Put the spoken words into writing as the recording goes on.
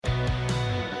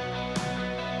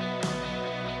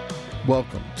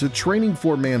Welcome to Training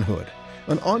for Manhood,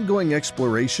 an ongoing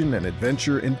exploration and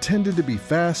adventure intended to be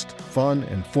fast, fun,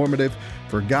 and informative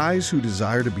for guys who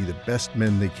desire to be the best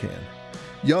men they can.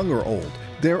 Young or old,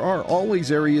 there are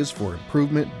always areas for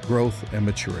improvement, growth, and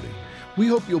maturity. We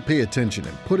hope you'll pay attention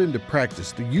and put into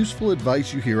practice the useful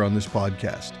advice you hear on this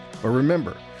podcast. But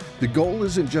remember, the goal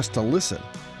isn't just to listen,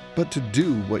 but to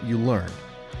do what you learn.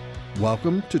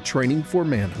 Welcome to Training for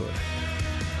Manhood.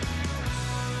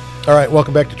 All right,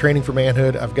 welcome back to Training for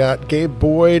Manhood. I've got Gabe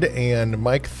Boyd and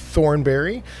Mike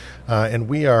Thornberry, and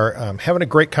we are having a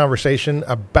great conversation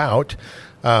about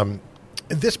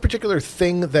this particular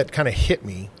thing that kind of hit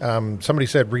me. Somebody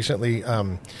said recently,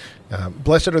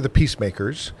 "Blessed are the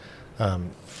peacemakers,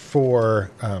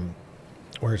 for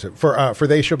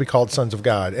they shall be called sons of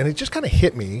God." And it just kind of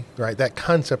hit me, right? That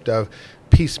concept of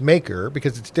peacemaker,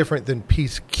 because it's different than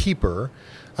peacekeeper.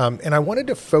 And I wanted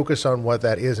to focus on what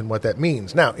that is and what that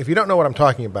means. Now, if you don't know what I'm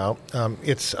talking about,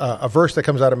 it's a verse that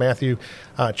comes out of Matthew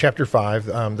chapter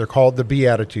 5. They're called the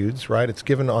Beatitudes, right? It's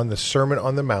given on the Sermon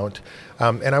on the Mount.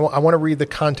 And I want to read the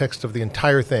context of the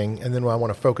entire thing, and then I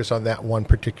want to focus on that one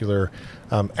particular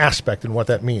aspect and what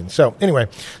that means. So anyway,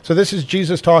 so this is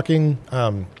Jesus talking.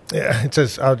 It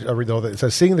says, I'll read the whole thing. It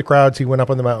says, "Seeing the crowds, he went up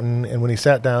on the mountain, and when he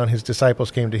sat down, his disciples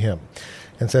came to him."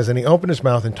 And says, "And he opened his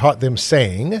mouth and taught them,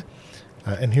 saying..."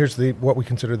 And here's what we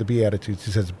consider the Beatitudes.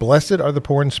 He says, "Blessed are the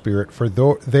poor in spirit, for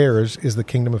theirs is the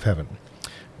kingdom of heaven.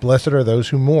 Blessed are those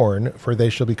who mourn, for they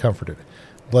shall be comforted.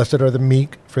 Blessed are the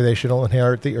meek, for they shall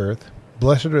inherit the earth.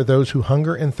 Blessed are those who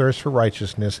hunger and thirst for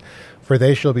righteousness, for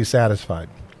they shall be satisfied.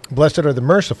 Blessed are the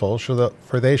merciful,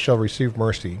 for they shall receive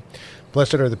mercy.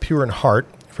 Blessed are the pure in heart,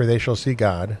 for they shall see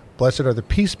God. Blessed are the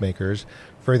peacemakers,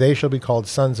 for they shall be called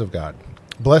sons of God.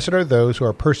 Blessed are those who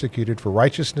are persecuted for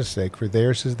righteousness' sake, for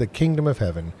theirs is the kingdom of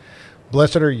heaven.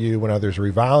 Blessed are you when others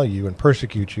revile you and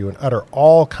persecute you and utter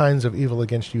all kinds of evil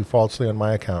against you falsely on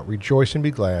my account. Rejoice and be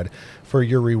glad, for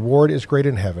your reward is great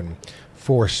in heaven,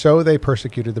 for so they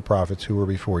persecuted the prophets who were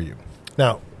before you."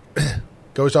 Now,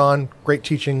 goes on, great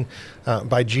teaching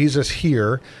by Jesus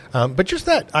here, but just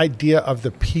that idea of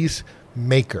the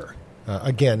peacemaker.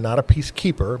 Again, not a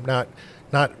peacekeeper, not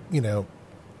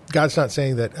God's not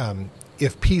saying that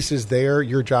if peace is there,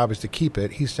 your job is to keep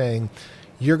it. He's saying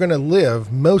you're going to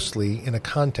live mostly in a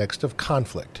context of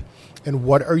conflict. And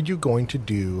what are you going to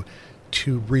do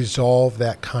to resolve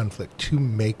that conflict, to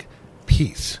make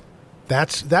peace?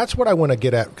 That's what I want to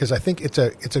get at, because I think it's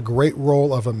a great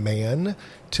role of a man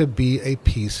to be a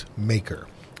peacemaker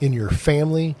in your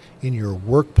family, in your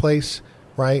workplace,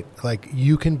 right? Like,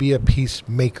 you can be a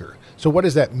peacemaker. So what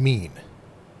does that mean,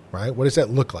 right? What does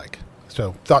that look like?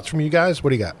 So thoughts from you guys?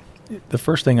 What do you got? The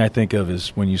first thing I think of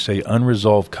is when you say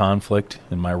unresolved conflict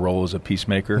in my role as a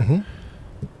peacemaker,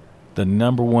 the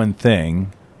number one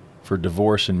thing for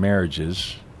divorce and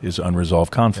marriages is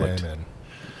unresolved conflict. Amen.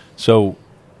 So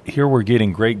here we're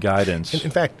getting great guidance.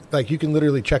 In fact, like, you can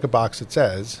literally check a box that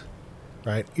says,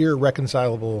 right,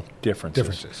 irreconcilable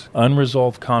differences.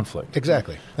 Unresolved conflict.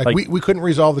 Exactly. Like we couldn't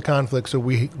resolve the conflict, so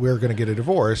we're going to get a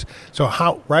divorce. So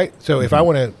how, right? So if I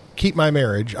want to keep my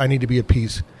marriage, I need to be a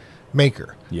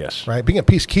peacemaker. Yes. Right? Being a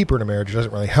peacekeeper in a marriage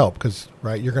doesn't really help, because,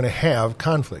 right, you're going to have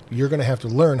conflict. You're going to have to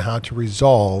learn how to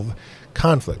resolve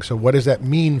conflict. So what does that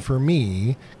mean for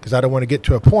me? Because I don't want to get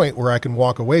to a point where I can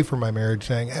walk away from my marriage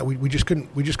saying, we just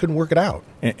couldn't work it out.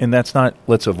 And that's not,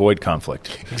 let's avoid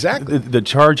conflict. Exactly. The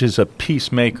charge is a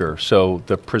peacemaker. So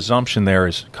the presumption there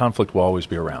is conflict will always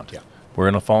be around. Yeah. We're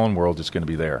in a fallen world. It's going to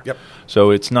be there. Yep.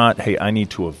 So it's not, hey, I need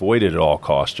to avoid it at all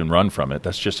costs and run from it.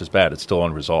 That's just as bad. It's still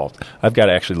unresolved. I've got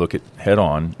to actually look it head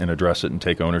on and address it and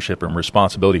take ownership and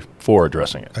responsibility for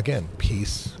addressing it. Again,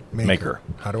 peacemaker.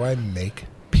 How do I make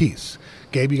peace?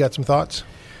 Gabe, you got some thoughts?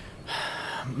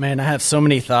 Man, I have so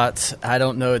many thoughts. I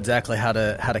don't know exactly how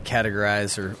to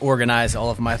categorize or organize all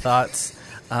of my thoughts.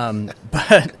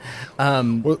 But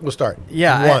we'll start.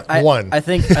 Yeah, one. I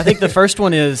think the first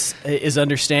one is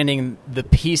understanding the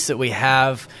peace that we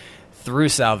have through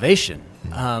salvation.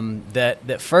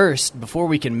 That first, before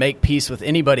we can make peace with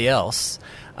anybody else,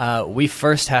 we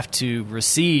first have to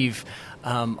receive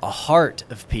a heart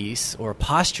of peace or a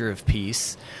posture of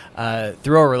peace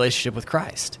through our relationship with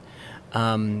Christ.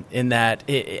 In that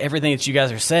everything that you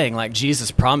guys are saying, like Jesus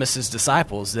promised his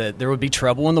disciples that there would be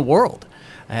trouble in the world.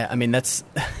 I mean, that's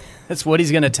what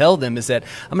he's going to tell them, is that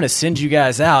I'm going to send you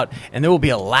guys out and there will be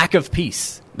a lack of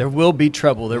peace. There will be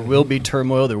trouble. There will be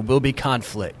turmoil. There will be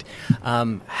conflict.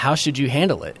 How should you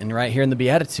handle it? And right here in the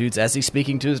Beatitudes, as he's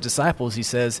speaking to his disciples, he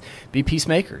says, be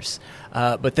peacemakers.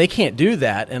 But they can't do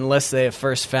that unless they have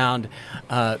first found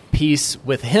peace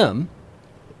with him.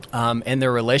 and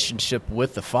their relationship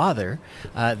with the Father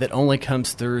that only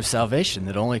comes through salvation,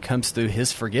 that only comes through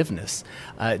His forgiveness.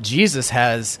 Jesus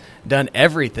has done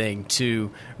everything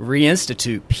to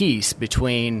reinstitute peace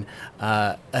between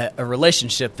a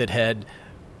relationship that had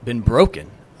been broken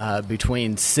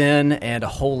between sin and a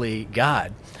holy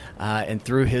God. And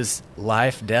through His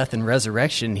life, death, and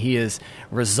resurrection, He has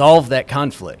resolved that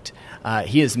conflict.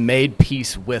 He has made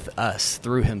peace with us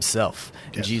through Himself.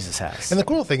 Yes. Jesus has. And the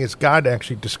cool thing is God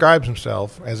actually describes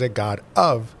Himself as a God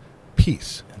of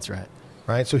peace. That's right.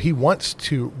 Right? So He wants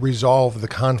to resolve the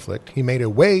conflict. He made a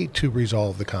way to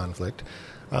resolve the conflict.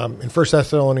 In 1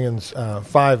 Thessalonians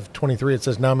 5:23, it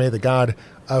says, "Now may the God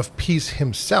of peace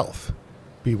Himself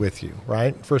be with you,"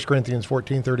 right? 1 Corinthians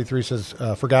 14:33 says,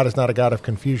 "For God is not a God of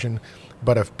confusion,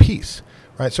 but of peace,"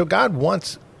 right? So God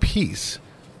wants peace.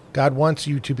 God wants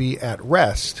you to be at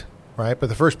rest, right? But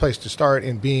the first place to start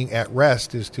in being at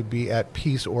rest is to be at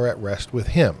peace or at rest with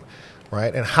Him,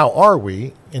 right? And how are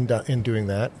we in doing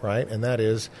that, right? And that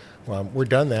is, we're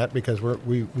done that because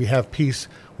we have peace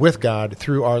with God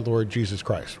through our Lord Jesus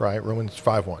Christ, right? Romans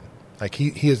 5:1. Like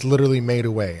He has literally made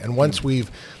a way. And once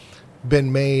we've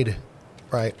been made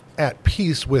right at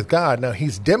peace with God, now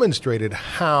He's demonstrated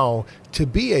how to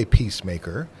be a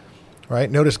peacemaker,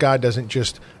 right? Notice God doesn't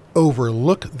just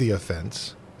overlook the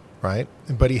offense, right?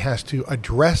 But He has to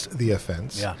address the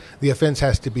offense. Yeah. The offense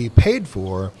has to be paid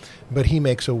for, but He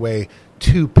makes a way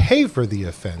to pay for the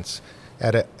offense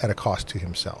at a cost to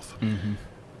Himself.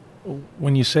 Mm-hmm.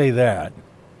 When you say that,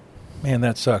 man,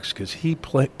 that sucks because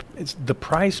it's the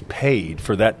price paid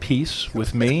for that peace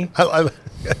with me. The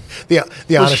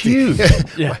was honesty. Huge.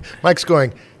 Yeah. Mike's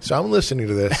going, so I'm listening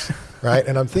to this, right?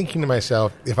 And I'm thinking to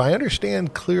myself, if I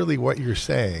understand clearly what you're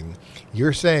saying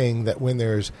that when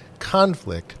there's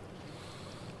conflict,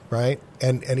 right?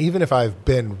 And even if I've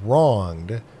been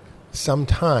wronged,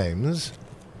 sometimes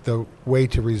the way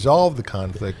to resolve the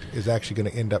conflict is actually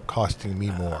going to end up costing me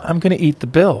more. I'm going to eat the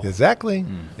bill. Exactly.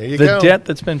 There you go. The debt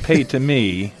that's been paid to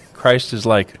me, Christ is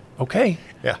like, okay,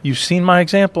 yeah. You've seen my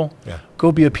example. Yeah.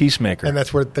 Go be a peacemaker. And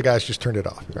that's where the guys just turned it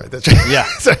off. Right? That's yeah.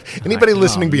 So anybody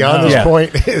listening beyond this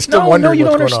point is still wondering you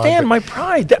what's don't going on. understand my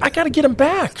pride. I got to get him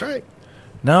back. That's right.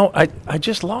 No, I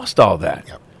just lost all that.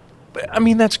 Yep. But, I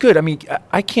mean, that's good. I mean,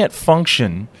 I can't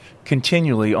function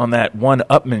continually on that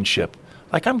one-upmanship.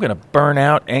 Like, I'm going to burn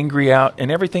out, angry out,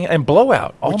 and everything, and blow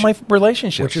out all my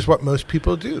relationships. Which is what most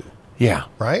people do. Yeah.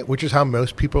 Right? Which is how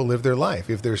most people live their life.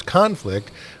 If there's conflict,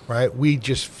 right, we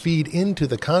just feed into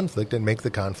the conflict and make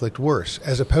the conflict worse,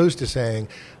 as opposed to saying,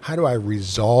 how do I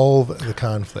resolve the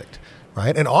conflict?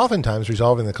 Right? And oftentimes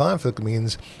resolving the conflict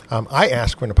means I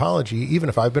ask for an apology even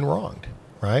if I've been wronged.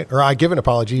 Right? Or I give an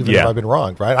apology even if I've been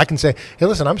wronged. Right? I can say, hey,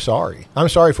 listen, I'm sorry. I'm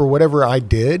sorry for whatever I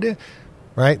did,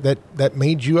 right, that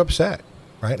made you upset.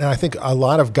 Right? And I think a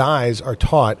lot of guys are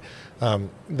taught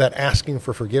that asking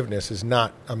for forgiveness is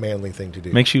not a manly thing to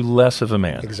do. Makes you less of a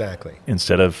man. Exactly.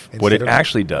 Instead of what it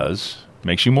actually does,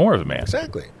 makes you more of a man.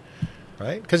 Exactly.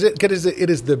 Right? Because it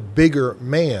is the bigger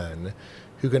man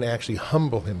who can actually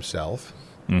humble himself,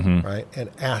 right,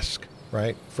 and ask,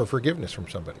 right, for forgiveness from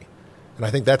somebody. And I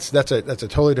think that's a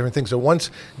totally different thing. So once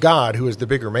God, who is the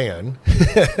bigger man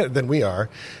than we are,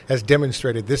 has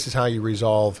demonstrated this is how you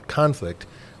resolve conflict,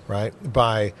 right,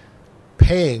 by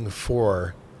paying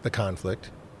for the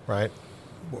conflict, right,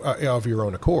 of your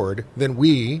own accord, then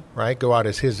we, right, go out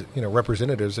as His,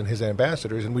 representatives and His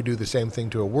ambassadors, and we do the same thing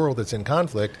to a world that's in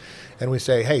conflict, and we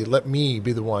say, hey, let me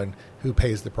be the one who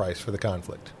pays the price for the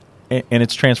conflict. And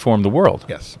it's transformed the world.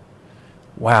 Yes.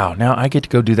 Wow. Now I get to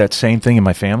go do that same thing in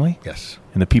my family? Yes.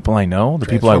 And the people I know, the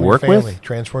people I work with?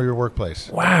 Transform your workplace.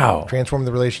 Wow. Transform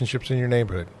the relationships in your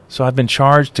neighborhood. So I've been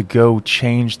charged to go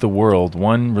change the world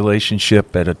one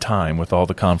relationship at a time with all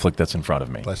the conflict that's in front of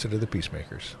me. Blessed are the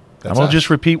peacemakers. I'm going to just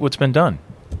repeat what's been done.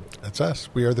 That's us.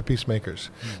 We are the peacemakers.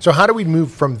 So how do we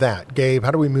move from that, Gabe?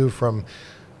 How do we move from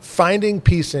finding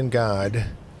peace in God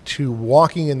to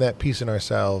walking in that peace in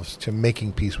ourselves to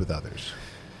making peace with others?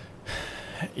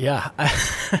 Yeah.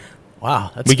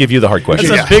 Wow. We give you the hard question.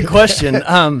 That's a big question.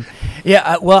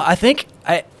 Well, I think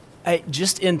I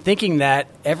just in thinking that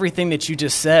everything that you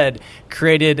just said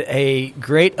created a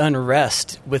great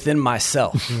unrest within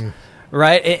myself,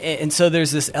 right? And so there's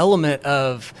this element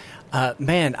of,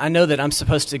 man, I know that I'm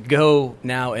supposed to go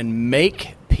now and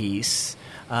make peace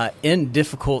in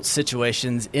difficult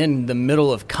situations, in the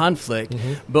middle of conflict.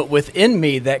 But within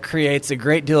me, that creates a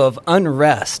great deal of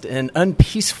unrest and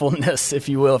unpeacefulness, if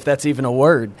you will, if that's even a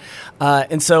word.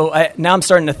 And so now I'm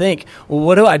starting to think, well,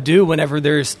 what do I do whenever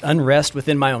there's unrest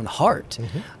within my own heart?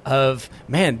 Of,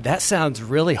 man, that sounds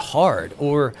really hard.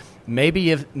 Or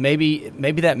maybe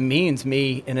that means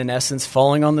me, in essence,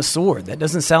 falling on the sword. That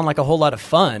doesn't sound like a whole lot of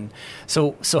fun.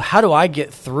 So how do I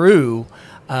get through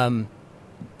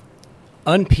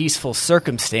unpeaceful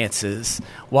circumstances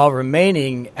while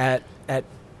remaining at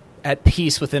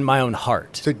peace within my own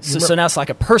heart? So now it's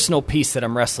like a personal peace that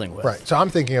I'm wrestling with. Right. So I'm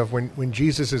thinking of when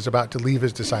Jesus is about to leave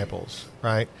his disciples,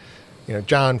 right?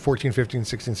 John 14, 15,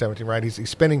 16, 17, right? He's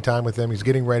spending time with them. He's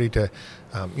getting ready to,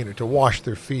 to wash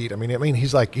their feet. I mean,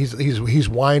 he's like, he's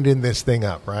winding this thing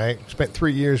up, right? Spent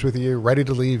 3 years with you, ready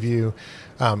to leave you.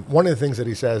 One of the things that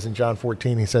he says in John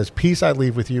 14, he says, "Peace I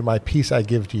leave with you, my peace I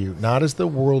give to you. Not as the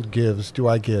world gives do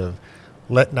I give.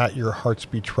 Let not your hearts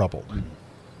be troubled."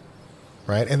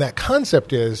 Right? And that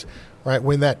concept is, right,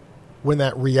 when that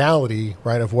reality,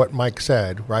 right, of what Mike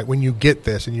said, right, when you get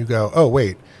this and you go, oh,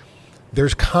 wait,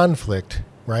 there's conflict,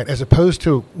 right? As opposed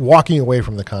to walking away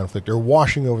from the conflict or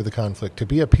washing over the conflict. To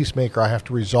be a peacemaker, I have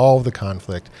to resolve the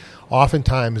conflict.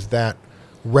 Oftentimes that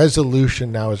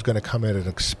resolution now is going to come at an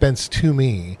expense to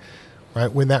me,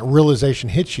 right? When that realization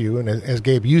hits you, and as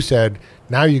Gabe, you said,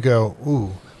 now you go,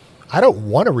 ooh, I don't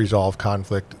want to resolve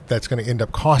conflict that's going to end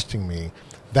up costing me.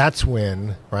 That's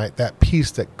when, right, that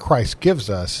peace that Christ gives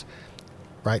us,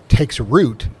 right, takes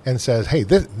root and says, hey,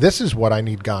 this is what I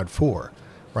need God for.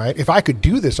 Right? If I could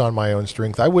do this on my own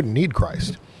strength, I wouldn't need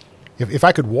Christ. If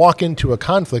I could walk into a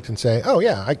conflict and say, oh,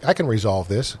 yeah, I can resolve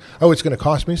this. Oh, it's going to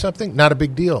cost me something? Not a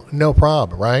big deal. No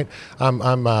problem, right?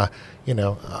 I'm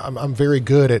very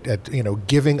good at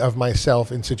giving of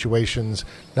myself in situations.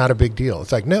 Not a big deal.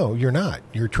 It's like, no, you're not.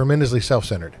 You're tremendously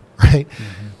self-centered, right?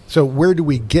 So where do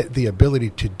we get the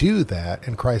ability to do that?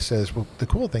 And Christ says, well, the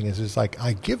cool thing is like,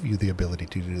 I give you the ability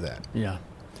to do that. Yeah.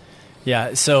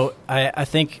 Yeah, so I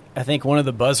think one of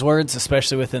the buzzwords,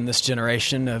 especially within this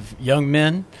generation of young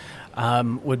men,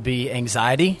 would be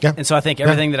anxiety. Yeah. And so I think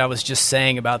everything that I was just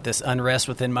saying about this unrest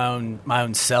within my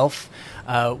own self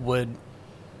would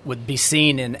be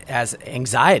seen as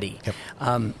anxiety. Yep.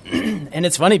 And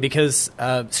it's funny because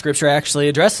Scripture actually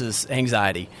addresses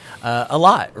anxiety a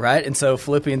lot, right? And so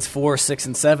Philippians 4, 6,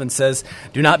 and 7 says,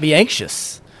 "Do not be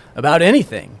anxious about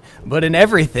anything, but in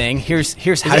everything,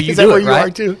 here's how you do it,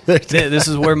 right?" You are too? This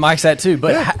is where Mike's at too.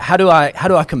 But how do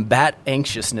I combat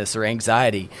anxiousness or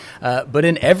anxiety? But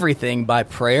in everything, by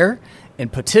prayer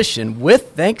and petition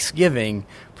with thanksgiving,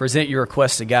 present your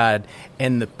requests to God,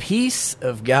 and the peace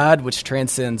of God, which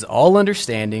transcends all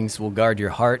understandings, will guard your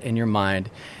heart and your mind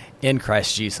in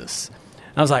Christ Jesus.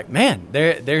 And I was like, man,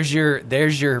 there's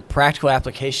your practical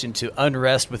application to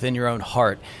unrest within your own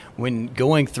heart when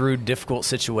going through difficult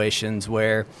situations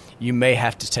where you may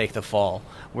have to take the fall,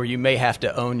 where you may have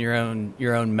to own your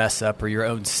own mess up or your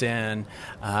own sin,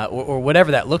 or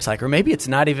whatever that looks like. Or maybe it's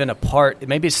not even a part.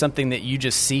 Maybe it's something that you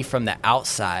just see from the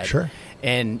outside. Sure.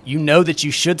 And you know that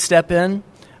you should step in,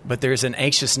 but there's an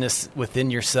anxiousness within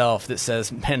yourself that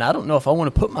says, man, I don't know if I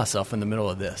want to put myself in the middle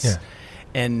of this. Yeah.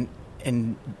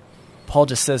 And Paul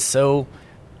just says so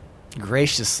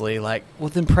graciously, like, well,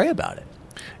 then pray about it.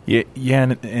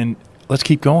 Yeah, and let's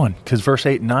keep going, because verse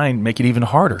 8 and 9 make it even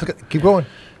harder. Keep going.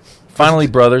 Finally,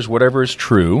 brothers, whatever is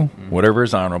true, whatever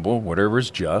is honorable, whatever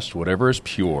is just, whatever is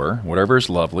pure, whatever is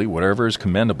lovely, whatever is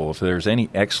commendable, if there's any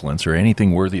excellence or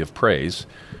anything worthy of praise,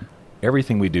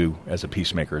 everything we do as a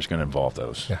peacemaker is going to involve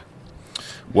those. Yeah.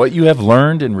 What you have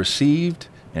learned and received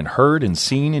and heard and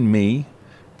seen in me,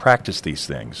 practice these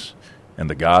things, and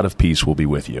the God of peace will be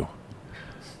with you.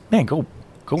 Man, go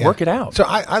work it out. So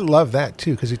I love that,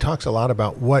 too, because he talks a lot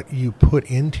about what you put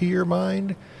into your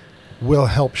mind will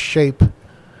help shape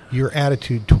your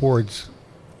attitude towards,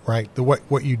 right,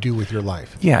 what you do with your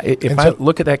life. Yeah, if I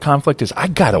look at that conflict as, I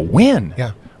got to win.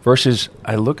 Yeah. Versus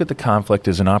I look at the conflict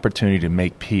as an opportunity to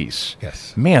make peace.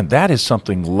 Yes. Man, that is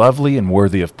something lovely and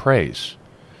worthy of praise.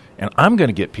 And I'm going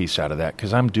to get peace out of that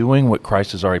because I'm doing what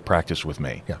Christ has already practiced with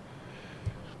me. Yeah.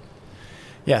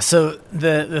 Yeah, so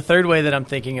the third way that I'm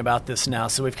thinking about this now,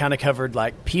 so we've kind of covered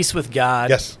like peace with God.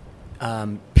 Yes.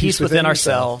 Peace within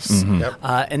ourselves. Mm-hmm. Yep.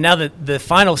 And now the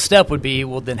final step would be,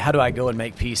 well, then how do I go and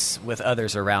make peace with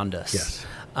others around us? Yes.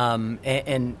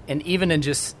 And even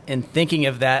in thinking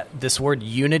of that, this word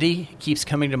unity keeps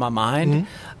coming to my mind.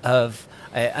 Of,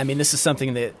 I mean, this is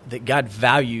something that God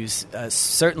values,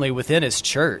 certainly within His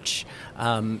church,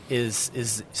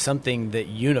 is something that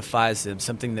unifies them,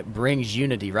 something that brings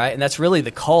unity, right? And that's really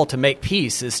the call to make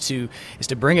peace is to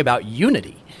bring about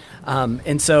unity.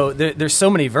 And so there's so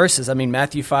many verses. I mean,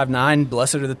 Matthew 5:9,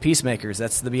 blessed are the peacemakers.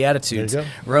 That's the Beatitudes. There you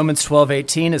go. Romans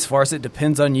 12:18, as far as it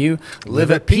depends on you,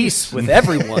 live at peace with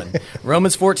everyone.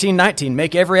 Romans 14:19,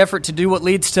 make every effort to do what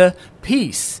leads to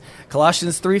peace.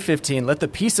 Colossians 3:15, let the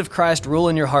peace of Christ rule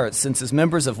in your hearts, since as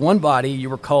members of one body you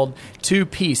were called to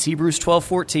peace. Hebrews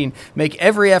 12:14, make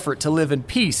every effort to live in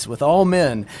peace with all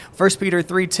men. 1 Peter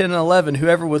 3:10 and 11,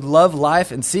 whoever would love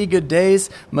life and see good days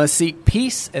must seek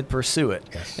peace and pursue it.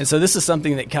 Yes. And so this is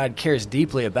something that God cares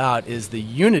deeply about, is the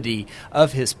unity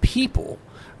of his people.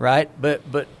 Right,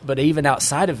 but even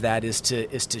outside of that is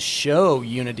to show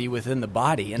unity within the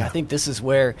body, and I think this is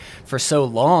where, for so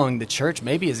long, the church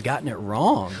maybe has gotten it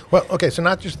wrong. Well, okay, so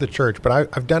not just the church, but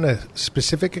I've done a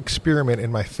specific experiment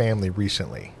in my family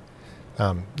recently.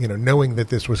 Knowing that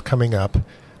this was coming up,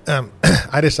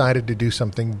 I decided to do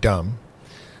something dumb,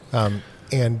 and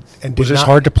did Was this not,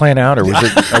 hard to plan out, or was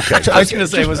it okay? I was going to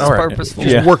say, was this all right. purposeful?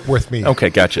 just Yeah. work with me. Okay,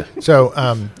 gotcha.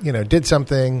 So, did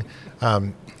something,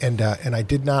 and I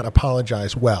did not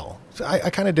apologize well. So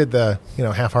I kind of did the,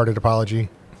 half-hearted apology.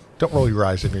 Don't roll your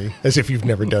eyes at me as if you've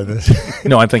never done this.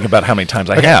 No, I'm thinking about how many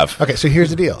times I have. Okay, so here's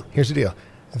the deal.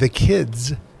 The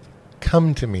kids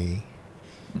come to me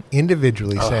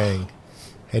individually saying,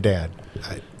 "Hey, Dad,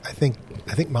 I think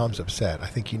Mom's upset. I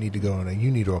think you need to go and you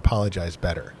need to apologize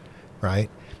better," right?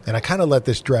 And I kind of let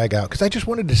this drag out because I just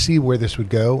wanted to see where this would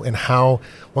go and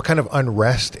what kind of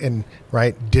unrest and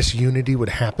disunity would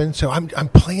happen. So I'm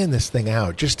playing this thing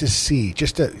out just to see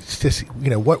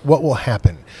what will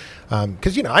happen.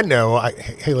 Because I know,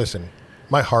 hey, listen,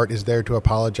 my heart is there to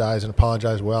apologize and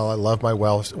apologize well. I love my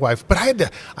wife, but I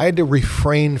had to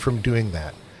refrain from doing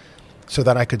that so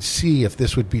that I could see if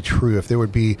this would be true, if there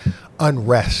would be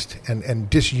unrest and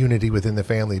disunity within the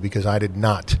family because I did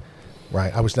not.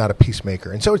 Right, I was not a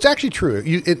peacemaker, and so it's actually true.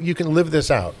 You can live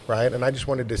this out, right? And I just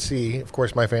wanted to see. Of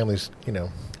course, my family's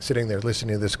sitting there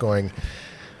listening to this, going,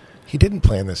 "He didn't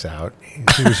plan this out.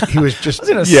 He was just." I was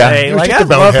going to Yeah. say, He was like, just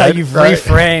I a love how bonehead, you've right?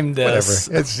 reframed this.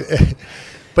 Whatever.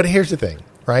 But here's the thing,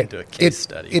 right? Do a case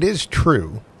study. It is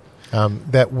true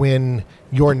that when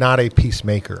you're not a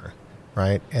peacemaker,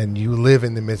 right, and you live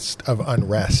in the midst of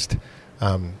unrest,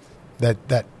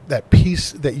 that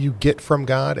peace that you get from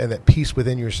God and that peace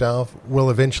within yourself will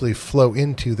eventually flow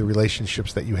into the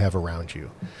relationships that you have around you.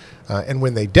 And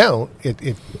when they don't,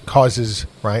 it causes,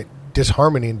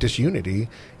 disharmony and disunity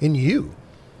in you,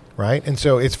 right? And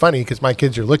so it's funny because my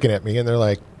kids are looking at me and they're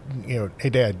like, "Hey,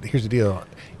 Dad, here's the deal.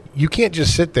 You can't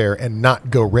just sit there and not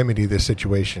go remedy this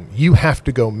situation. You have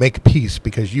to go make peace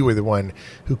because you were the one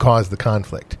who caused the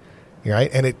conflict."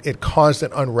 Right, and it caused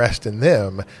an unrest in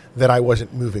them that I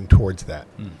wasn't moving towards that.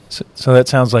 So that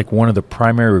sounds like one of the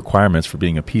primary requirements for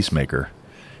being a peacemaker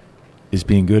is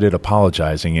being good at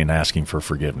apologizing and asking for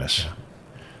forgiveness.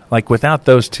 Like without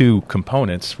those two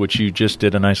components, which you just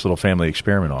did a nice little family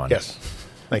experiment on. Yes,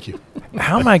 thank you.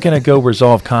 How am I going to go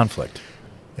resolve conflict?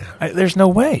 There's no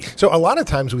way. So a lot of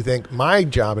times we think my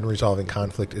job in resolving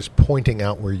conflict is pointing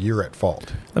out where you're at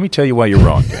fault. Let me tell you why you're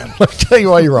wrong, Dan. Let me tell you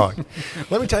why you're wrong.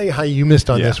 Let me tell you how you missed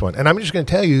on Yeah. this one. And I'm just going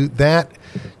to tell you that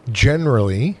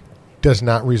generally does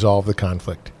not resolve the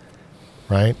conflict,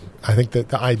 right? I think that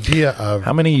the idea of...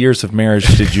 How many years of marriage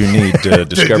did you need to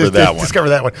discover that one? Discover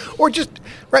that one. Or just,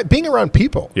 being around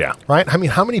people. Yeah. Right? I mean,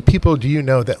 how many people do you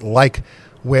know that like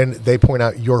when they point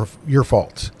out your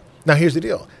faults? Now, here's the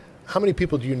deal. How many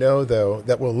people do you know, though,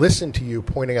 that will listen to you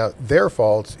pointing out their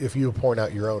faults if you point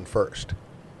out your own first?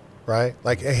 Right?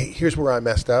 Like, hey, here's where I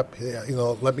messed up.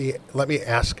 Let me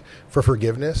ask for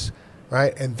forgiveness.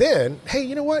 Right? And then, hey,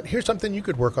 you know what? Here's something you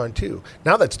could work on too.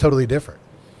 Now that's totally different.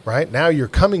 Right? Now you're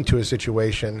coming to a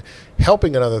situation,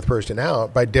 helping another person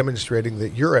out by demonstrating that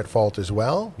you're at fault as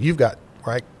well. You've got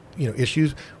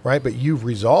issues, right? But you've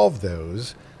resolved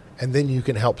those. And then you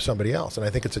can help somebody else. And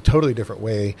I think it's a totally different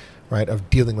way, right,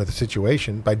 of dealing with a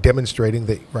situation by demonstrating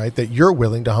that you're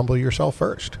willing to humble yourself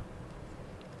first.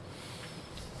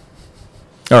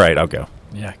 All right, I'll go.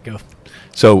 Yeah, go.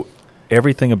 So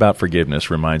everything about forgiveness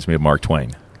reminds me of Mark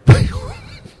Twain.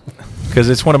 Because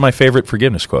it's one of my favorite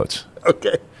forgiveness quotes.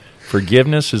 Okay.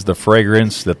 Forgiveness is the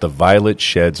fragrance that the violet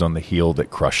sheds on the heel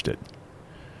that crushed it.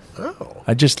 Oh.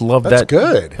 I just love That's that.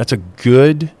 good. That's a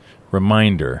good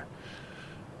reminder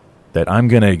that I'm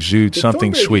going to exude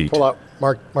something Did sweet. Pull out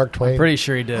Mark Twain. Pretty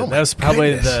sure he did. Oh, that was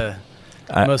probably goodness.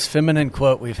 the most feminine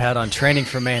quote we've had on Training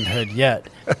for Manhood yet.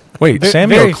 Wait, Ve-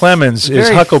 Samuel very- Clemens is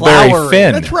very Huckleberry flowery.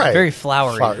 Finn. That's right. Very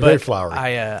flowery. Very but flowery.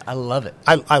 I love it.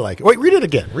 I like it. Wait, read it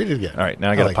again. All right,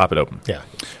 now I got to like pop it open. Yeah.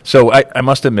 So I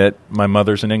must admit, my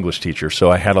mother's an English teacher,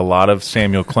 so I had a lot of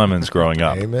Samuel Clemens growing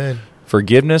up. Amen.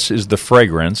 Forgiveness is the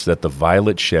fragrance that the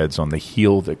violet sheds on the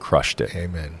heel that crushed it.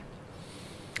 Amen.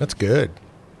 That's good.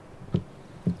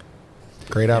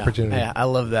 Great opportunity. Yeah, I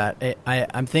love that.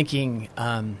 I'm thinking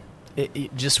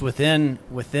just within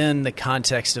the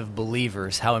context of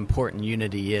believers, how important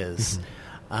unity is.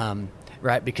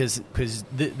 Right, because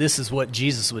this is what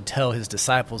Jesus would tell his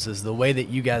disciples, is the way that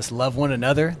you guys love one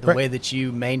another, the way that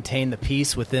you maintain the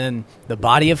peace within the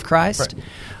body of Christ,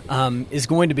 is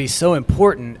going to be so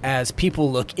important as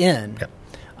people look in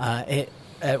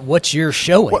at what you're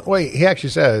showing. Wait, he actually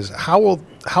says, how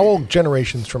will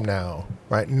generations from now,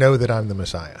 right, know that I'm the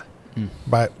Messiah?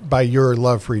 By your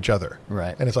love for each other.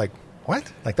 Right. And it's like,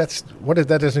 what? Like that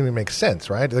doesn't even make sense,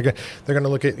 right? They're going to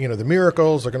look at, the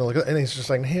miracles, they're going to look at, and he's just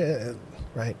like,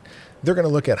 right? They're going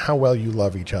to look at how well you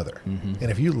love each other. And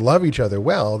if you love each other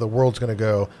well, the world's going to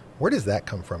go, where does that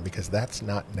come from? Because that's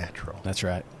not natural. That's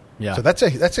right. Yeah. So that's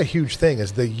a huge thing,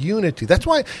 is the unity. That's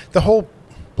why the whole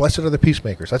blessed are the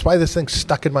peacemakers. That's why this thing's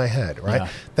stuck in my head, right? Yeah.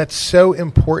 That's so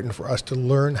important for us to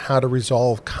learn how to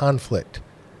resolve conflict,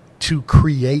 to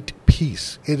create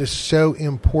peace. It is so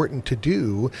important to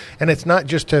do. And it's not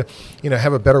just to,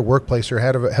 have a better workplace or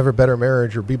have a better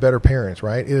marriage or be better parents,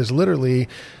 right? It is literally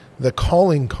the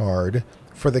calling card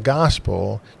for the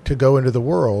gospel to go into the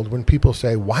world when people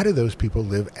say, why do those people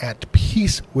live at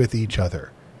peace with each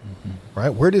other? Right?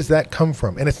 Where does that come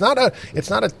from? And it's not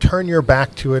a turn your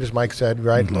back to it, as Mike said,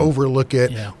 right? Overlook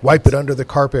it, wipe it under the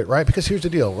carpet, right? Because here's the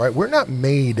deal, right? We're not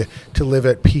made to live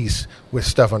at peace with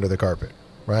stuff under the carpet.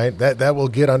 Right, that will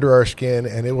get under our skin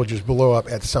and it will just blow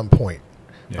up at some point,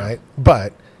 right?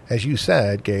 But as you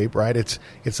said, Gabe, right, it's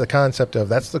the concept of,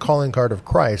 that's the calling card of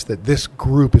Christ, that this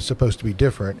group is supposed to be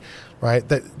different, right?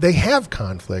 That they have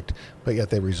conflict, but yet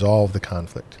they resolve the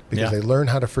conflict because they learn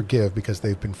how to forgive because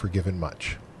they've been forgiven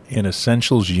much. In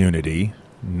essentials, unity.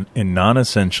 In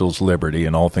non-essentials, liberty.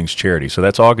 In all things, charity. So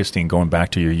that's Augustine, going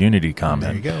back to your unity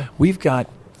comment. There you go. We've got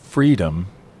freedom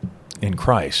in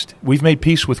Christ. We've made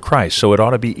peace with Christ, so it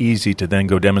ought to be easy to then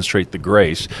go demonstrate the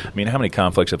grace. I mean, how many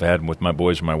conflicts I've had with my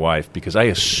boys or my wife because I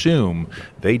assume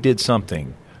they did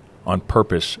something on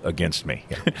purpose against me.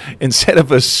 Instead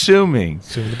of assuming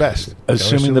the best.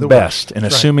 Assuming the best and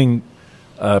assuming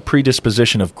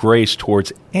predisposition of grace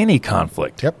towards any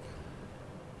conflict. Yep.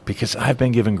 Because I've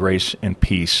been given grace and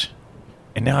peace,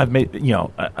 and now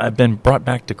I've been brought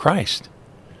back to Christ.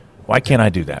 Why can't I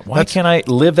do that? Why can't I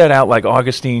live that out like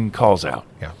Augustine calls out?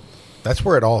 Yeah, that's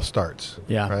where it all starts.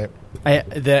 Yeah,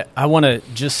 right. I want to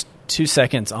just 2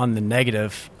 seconds on the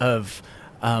negative of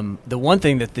the one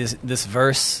thing that this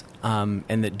verse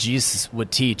and that Jesus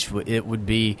would teach. It would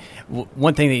be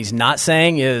one thing that he's not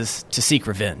saying is to seek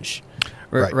revenge.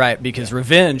 Right, because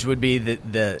revenge would be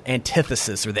the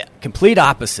antithesis or the complete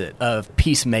opposite of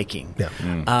peacemaking.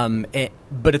 Yeah.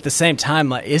 But at the same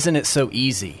time, isn't it so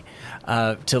easy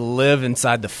to live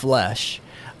inside the flesh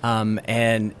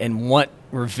and want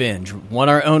revenge, want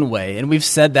our own way? And we've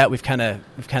said that, we've kind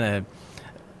of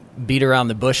beat around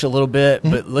the bush a little bit,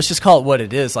 but let's just call it what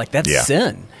it is. Like, that's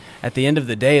sin. At the end of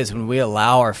the day is when we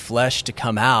allow our flesh to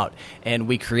come out and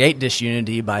we create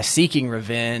disunity by seeking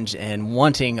revenge and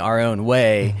wanting our own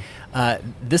way.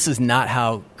 This is not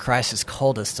how Christ has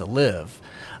called us to live.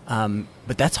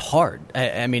 But that's hard.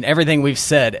 I mean, everything we've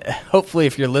said, hopefully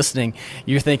if you're listening,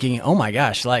 you're thinking, oh my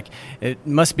gosh, like, it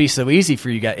must be so easy for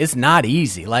you guys. It's not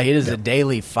easy. Like, it is a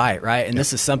daily fight, right? And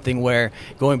this is something where,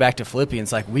 going back to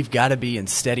Philippians, like, we've got to be in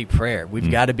steady prayer.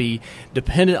 We've got to be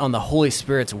dependent on the Holy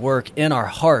Spirit's work in our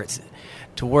hearts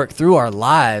to work through our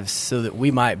lives so that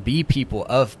we might be people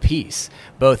of peace,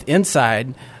 both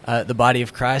inside the body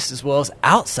of Christ as well as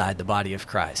outside the body of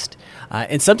Christ.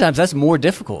 And sometimes that's more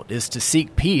difficult, is to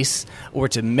seek peace or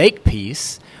to make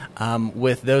peace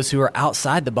with those who are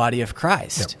outside the body of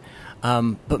Christ.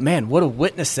 But man, what a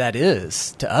witness that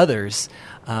is to others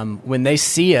when they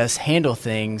see us handle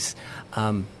things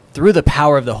through the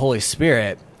power of the Holy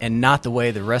Spirit and not the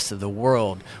way the rest of the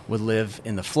world would live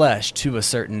in the flesh to a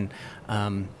certain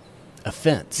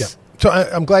offense. Yeah. So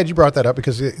I'm glad you brought that up,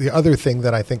 because the other thing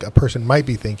that I think a person might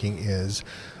be thinking is,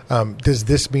 does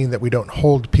this mean that we don't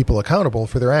hold people accountable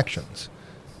for their actions?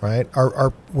 Right?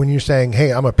 When you're saying,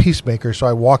 hey, I'm a peacemaker, so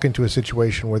I walk into a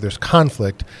situation where there's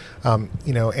conflict,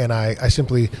 and I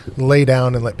simply lay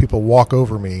down and let people walk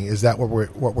over me, is that what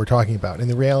we're talking about? And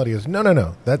the reality is,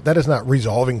 no. That is not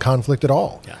resolving conflict at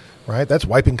all. Yeah. Right? That's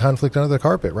wiping conflict under the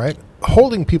carpet, right?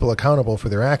 Holding people accountable for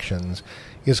their actions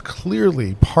is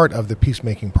clearly part of the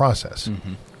peacemaking process,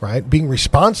 right? Being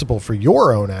responsible for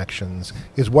your own actions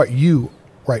is what you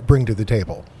bring to the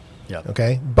table. Yep.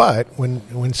 Okay, but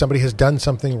when somebody has done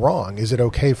something wrong, is it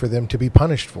okay for them to be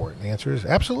punished for it? And the answer is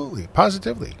absolutely,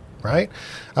 positively. right?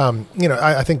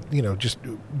 I think, just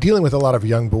dealing with a lot of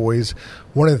young boys,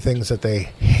 one of the things that they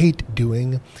hate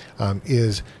doing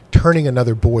is turning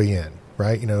another boy in.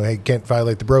 Right, hey, can't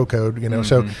violate the bro code.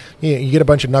 So you get a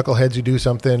bunch of knuckleheads who do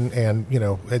something, and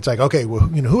it's like, okay, well,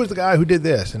 who is the guy who did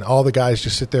this? And all the guys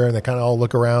just sit there and they kind of all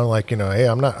look around like, hey,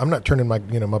 I'm not turning my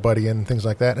my buddy in and things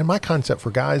like that. And my concept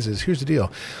for guys is, here's the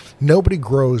deal: nobody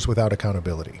grows without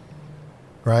accountability,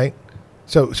 right?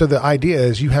 So the idea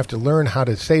is you have to learn how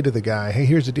to say to the guy, hey,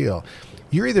 here's the deal: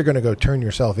 you're either going to go turn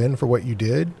yourself in for what you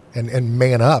did and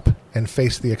man up and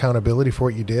face the accountability for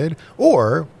what you did,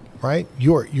 or right,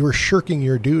 you're shirking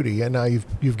your duty, and now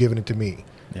you've given it to me.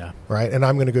 Yeah. Right, and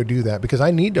I'm going to go do that because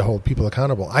I need to hold people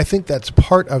accountable. I think that's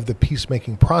part of the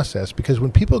peacemaking process, because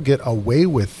when people get away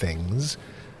with things,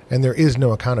 and there is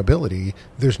no accountability,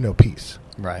 there's no peace.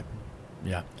 Right.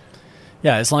 Yeah.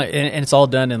 Yeah, it's like, and it's all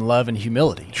done in love and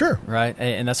humility. Sure. Right,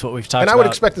 and that's what we've talked about. And I would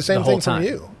expect the same thing time. from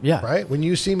you. Yeah. Right. When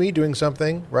you see me doing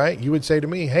something, right, you would say to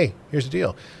me, "Hey, here's the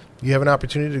deal. You have an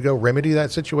opportunity to go remedy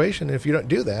that situation. And if you don't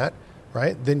do that,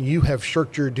 right, then you have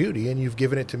shirked your duty and you've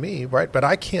given it to me, right? But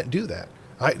I can't do that.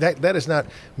 That is not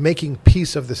making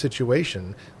peace of the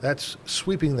situation. That's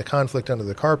sweeping the conflict under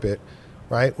the carpet,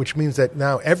 right? Which means that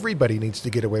now everybody needs to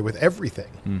get away with everything.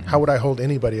 Mm-hmm. How would I hold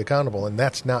anybody accountable? And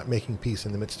that's not making peace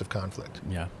in the midst of conflict.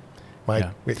 Yeah. Mike,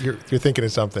 you're thinking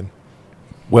of something.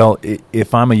 Well,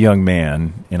 if I'm a young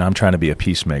man and I'm trying to be a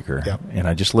peacemaker, yep, and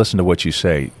I just listen to what you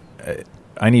say,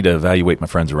 I need to evaluate my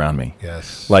friends around me.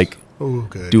 Yes. Like, ooh,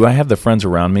 good. Do I have the friends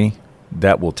around me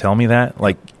that will tell me that?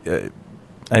 Like,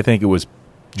 I think it was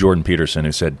Jordan Peterson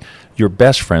who said, your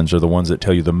best friends are the ones that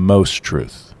tell you the most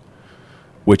truth,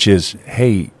 which is,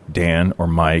 hey, Dan or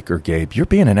Mike or Gabe, you're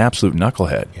being an absolute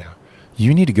knucklehead. Yeah.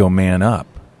 You need to go man up.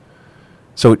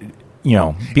 So,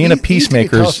 being a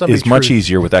peacemaker is much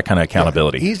easier with that kind of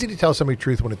accountability. Yeah, easy to tell somebody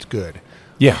truth when it's good.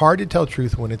 Yeah. Hard to tell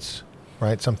truth when it's,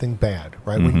 right, something bad,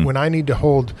 right? Mm-hmm. When I need to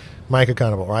hold Mike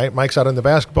accountable, right? Mike's out on the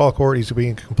basketball court. He's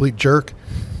being a complete jerk,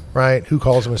 right? Who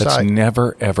calls him aside? That's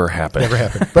never, ever happened. Never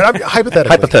happened. But I'm,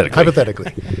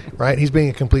 hypothetically, right? He's being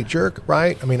a complete jerk,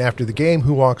 right? I mean, after the game,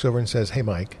 who walks over and says, hey,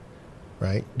 Mike,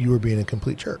 right, you were being a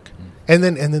complete jerk. And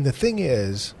then the thing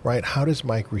is, right, how does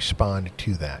Mike respond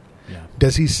to that? Yeah.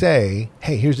 Does he say,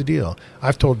 hey, here's the deal.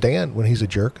 I've told Dan when he's a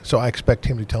jerk, so I expect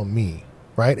him to tell me.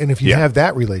 Right. And if you have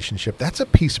that relationship, that's a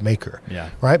peacemaker. Yeah.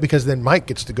 Right. Because then Mike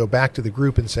gets to go back to the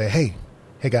group and say, hey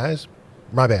guys,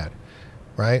 my bad.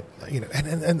 Right.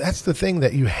 And that's the thing,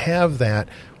 that you have that,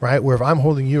 right, where if I'm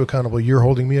holding you accountable, you're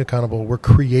holding me accountable, we're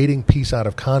creating peace out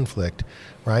of conflict.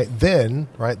 Right. Then,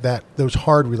 right, that those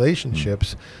hard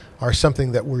relationships are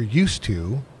something that we're used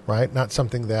to. Right. Not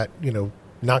something that,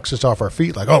 knocks us off our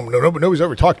feet, like, oh, nobody's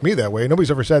ever talked to me that way. Nobody's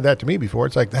ever said that to me before.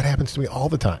 It's like, that happens to me all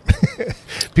the time.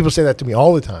 People say that to me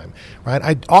all the time, right?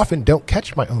 I often don't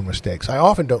catch my own mistakes. I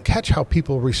often don't catch how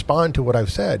people respond to what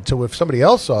I've said. So if somebody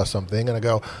else saw something and I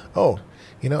go, oh,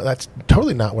 that's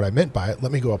totally not what I meant by it,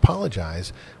 let me go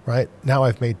apologize, right? Now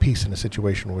I've made peace in a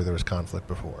situation where there was conflict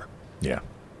before. Yeah.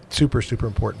 Super, super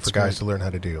important for guys to learn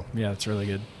how to do. Yeah, it's really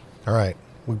good. All right.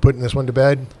 We putting this one to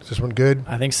bed? Is this one good?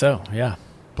 I think so, yeah.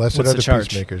 Blessed are the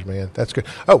peacemakers, man. That's good.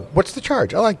 Oh, what's the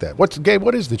charge? I like that. Gabe,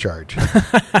 what is the charge?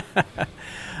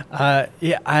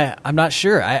 I'm not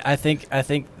sure. I think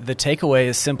the takeaway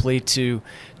is simply to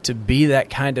be that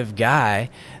kind of guy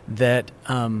that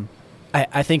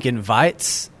I think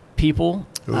invites people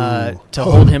to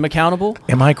hold him accountable.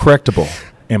 Am I correctable?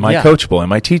 Am I coachable?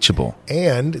 Am I teachable?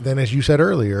 And then, as you said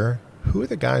earlier, who are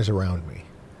the guys around me?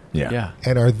 Yeah.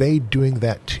 And are they doing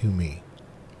that to me?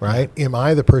 Right? Am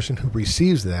I the person who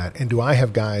receives that? And do I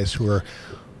have guys who are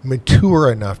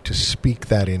mature enough to speak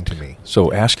that into me?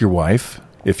 So ask your wife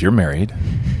if you're married.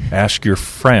 Ask your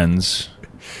friends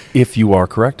if you are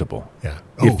correctable. Yeah.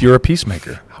 If you're a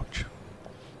peacemaker. Ouch.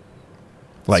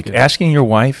 Like asking your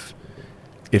wife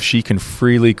if she can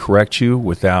freely correct you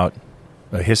without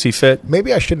a hissy fit.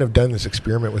 Maybe I shouldn't have done this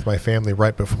experiment with my family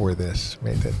right before this.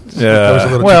 Maybe that was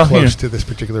a little too close to this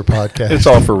particular podcast. It's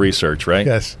all for research, right?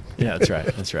 Yes. Yeah, that's right.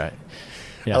 That's right.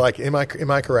 Yeah. I like, am I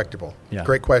correctable? Yeah.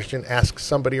 Great question. Ask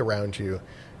somebody around you,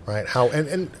 right? How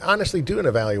and honestly, do an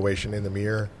evaluation in the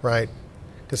mirror, right?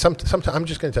 Because sometimes I'm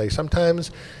just going to tell you,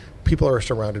 sometimes people are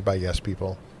surrounded by yes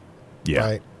people,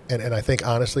 right? And I think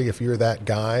honestly, if you're that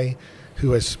guy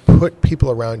who has put people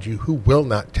around you who will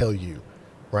not tell you,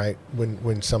 right,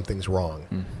 when something's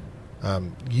wrong,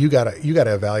 you gotta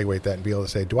evaluate that and be able to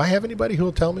say, do I have anybody who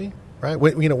will tell me? Right?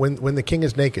 When the king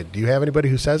is naked, do you have anybody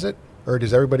who says it? Or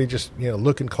does everybody just,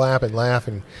 look and clap and laugh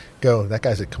and go, that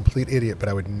guy's a complete idiot, but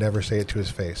I would never say it to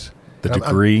his face? The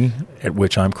degree at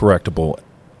which I'm correctable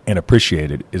and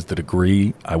appreciated is the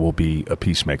degree I will be a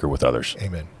peacemaker with others.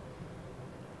 Amen.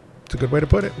 It's a good way to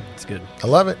put it. It's good. I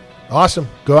love it. Awesome.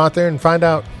 Go out there and find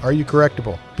out, are you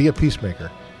correctable? Be a peacemaker.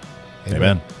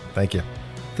 Amen. Thank you.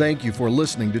 Thank you for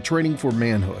listening to Training for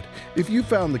Manhood. If you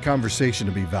found the conversation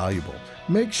to be valuable,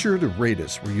 make sure to rate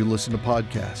us where you listen to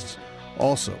podcasts.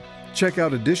 Also, check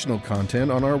out additional content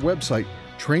on our website,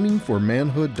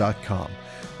 trainingformanhood.com.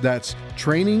 That's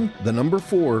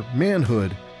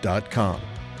training4manhood.com.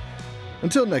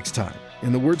 Until next time,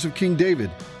 in the words of King David,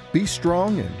 be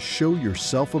strong and show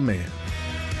yourself a man.